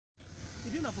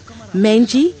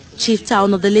Menji, chief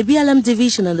town of the Media.INTERNATIONAL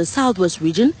division in the southwest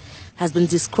region, has been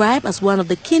described as one of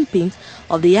the kingpins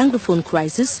of the Anglophone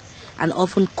crisis and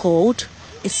often called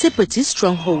a separatist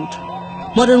stronghold.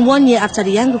 More than 1 year after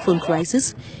the Anglophone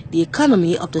crisis, the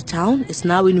economy of the town is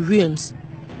now in ruins.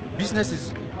 Business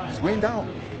is going down.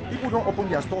 People don't open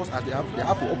their stores as they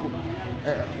have to open.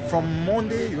 From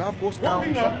Monday, you have ghost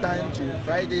town, sometimes to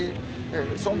Friday.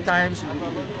 Sometimes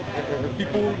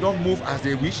people don't move as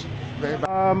they wish.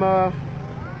 I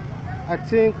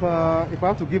think if I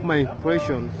have to give my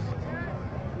impressions,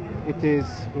 it is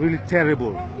really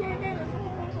terrible.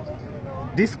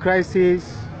 This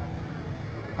crisis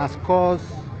has caused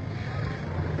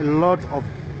a lot of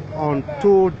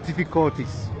untold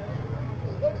difficulties.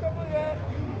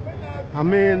 I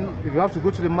mean, if you have to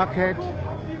go to the market,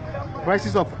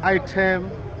 prices of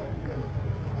items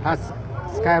has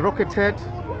skyrocketed.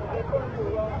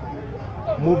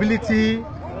 Mobility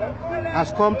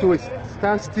has come to a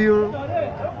standstill.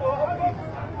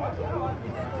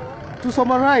 To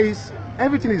summarize,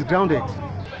 everything is grounded.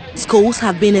 Schools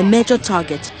have been a major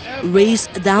target,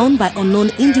 razed down by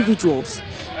unknown individuals.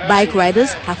 Bike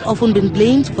riders have often been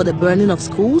blamed for the burning of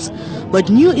schools, but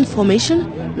new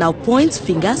information now points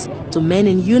fingers to men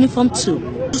in uniform too.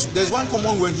 There's one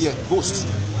common word here, ghost.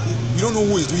 You don't know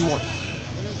who is doing what.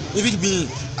 If it be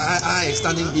I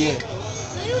standing here,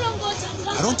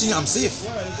 I don't think I'm safe.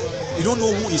 You don't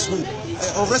know who is who.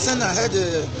 Of recent, I heard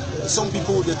some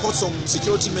people, they caught some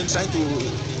security men trying to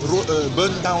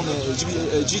burn down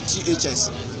GTHS.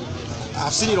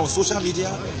 I've seen it on social media,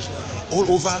 all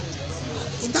over.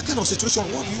 In that kind of situation,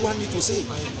 what do you want me to say?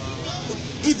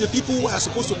 If the people who are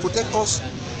supposed to protect us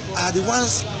are the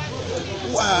ones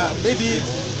who are maybe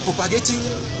propagating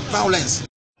violence.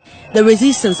 The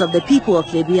resistance of the people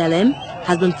of Media.INTERNATIONAL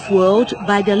has been fueled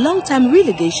by their long-time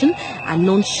relegation and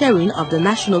non-sharing of the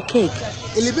national cake. A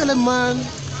Media.INTERNATIONal man,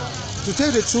 to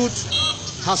tell the truth,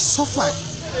 has suffered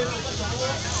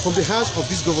from the hands of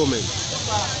this government.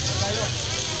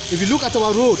 If you look at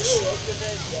our roads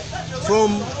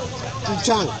from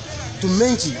Funtong to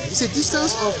Menji, it's a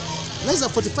distance of less than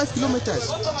 45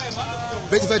 kilometers.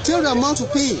 But if I tell you the amount to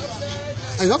pay,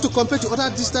 and you have to compare to other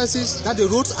distances that the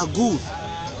roads are good,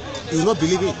 you will not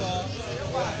believe it.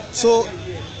 So,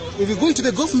 if you go into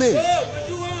the government,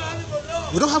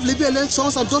 we don't have Libyan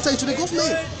sons and daughters into the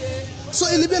government. So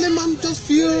a Libyan man just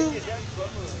feel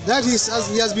that he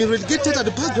has been relegated at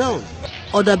the background.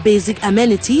 Other basic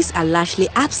amenities are largely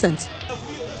absent.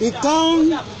 In town,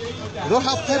 we don't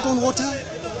have pipe on water.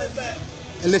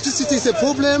 Electricity is a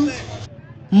problem.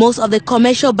 Most of the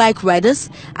commercial bike riders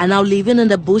are now living in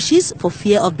the bushes for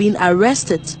fear of being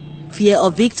arrested. Fear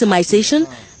of victimization,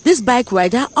 this bike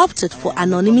rider opted for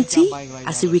anonymity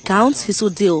as he recounts his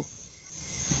ordeal.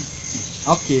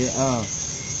 Okay,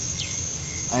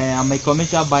 I am a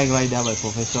commercial bike rider by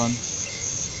profession,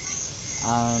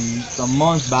 and some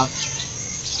months back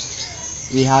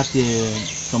we had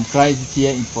some crisis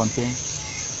here in Funtong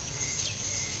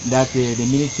that the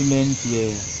militiamen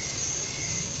were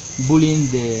bullying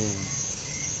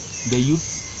the youth,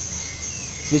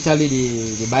 especially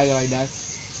the bike riders,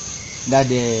 that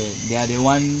they are the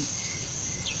ones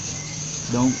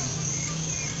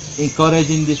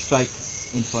encouraging this strike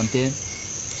in Funtong.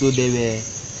 So they were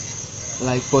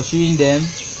like pursuing them,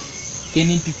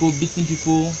 caning people, beating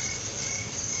people,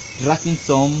 dragging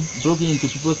some, broken into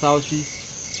people's houses,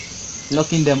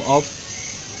 locking them up.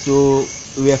 So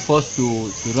we were forced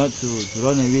to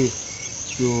run away.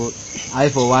 So I,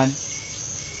 for one,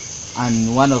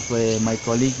 and one of my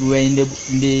colleagues, we were in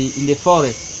the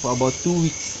forest for about 2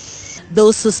 weeks.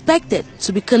 Those suspected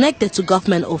to be connected to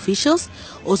government officials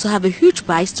also have a huge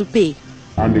price to pay.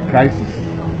 And the crisis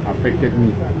affected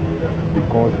me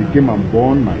because they came and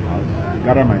burned my house, they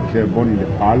gathered my chair, burned in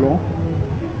the parlor.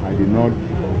 I did not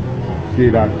say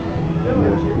that it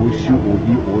was Oshu or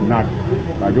he or not.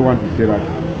 I don't want to say that.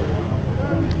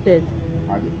 Yes.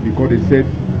 Because they said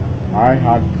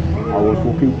I was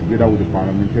working together with the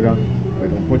parliamentarians,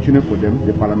 but unfortunately for them,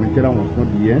 the parliamentarian was not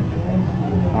here,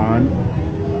 and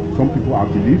some people are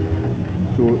believed.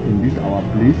 So in this our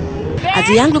place. As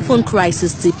the Anglophone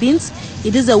crisis deepens,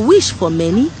 it is a wish for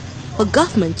many for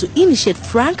government to initiate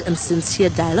frank and sincere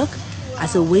dialogue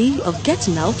as a way of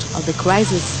getting out of the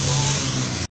crisis.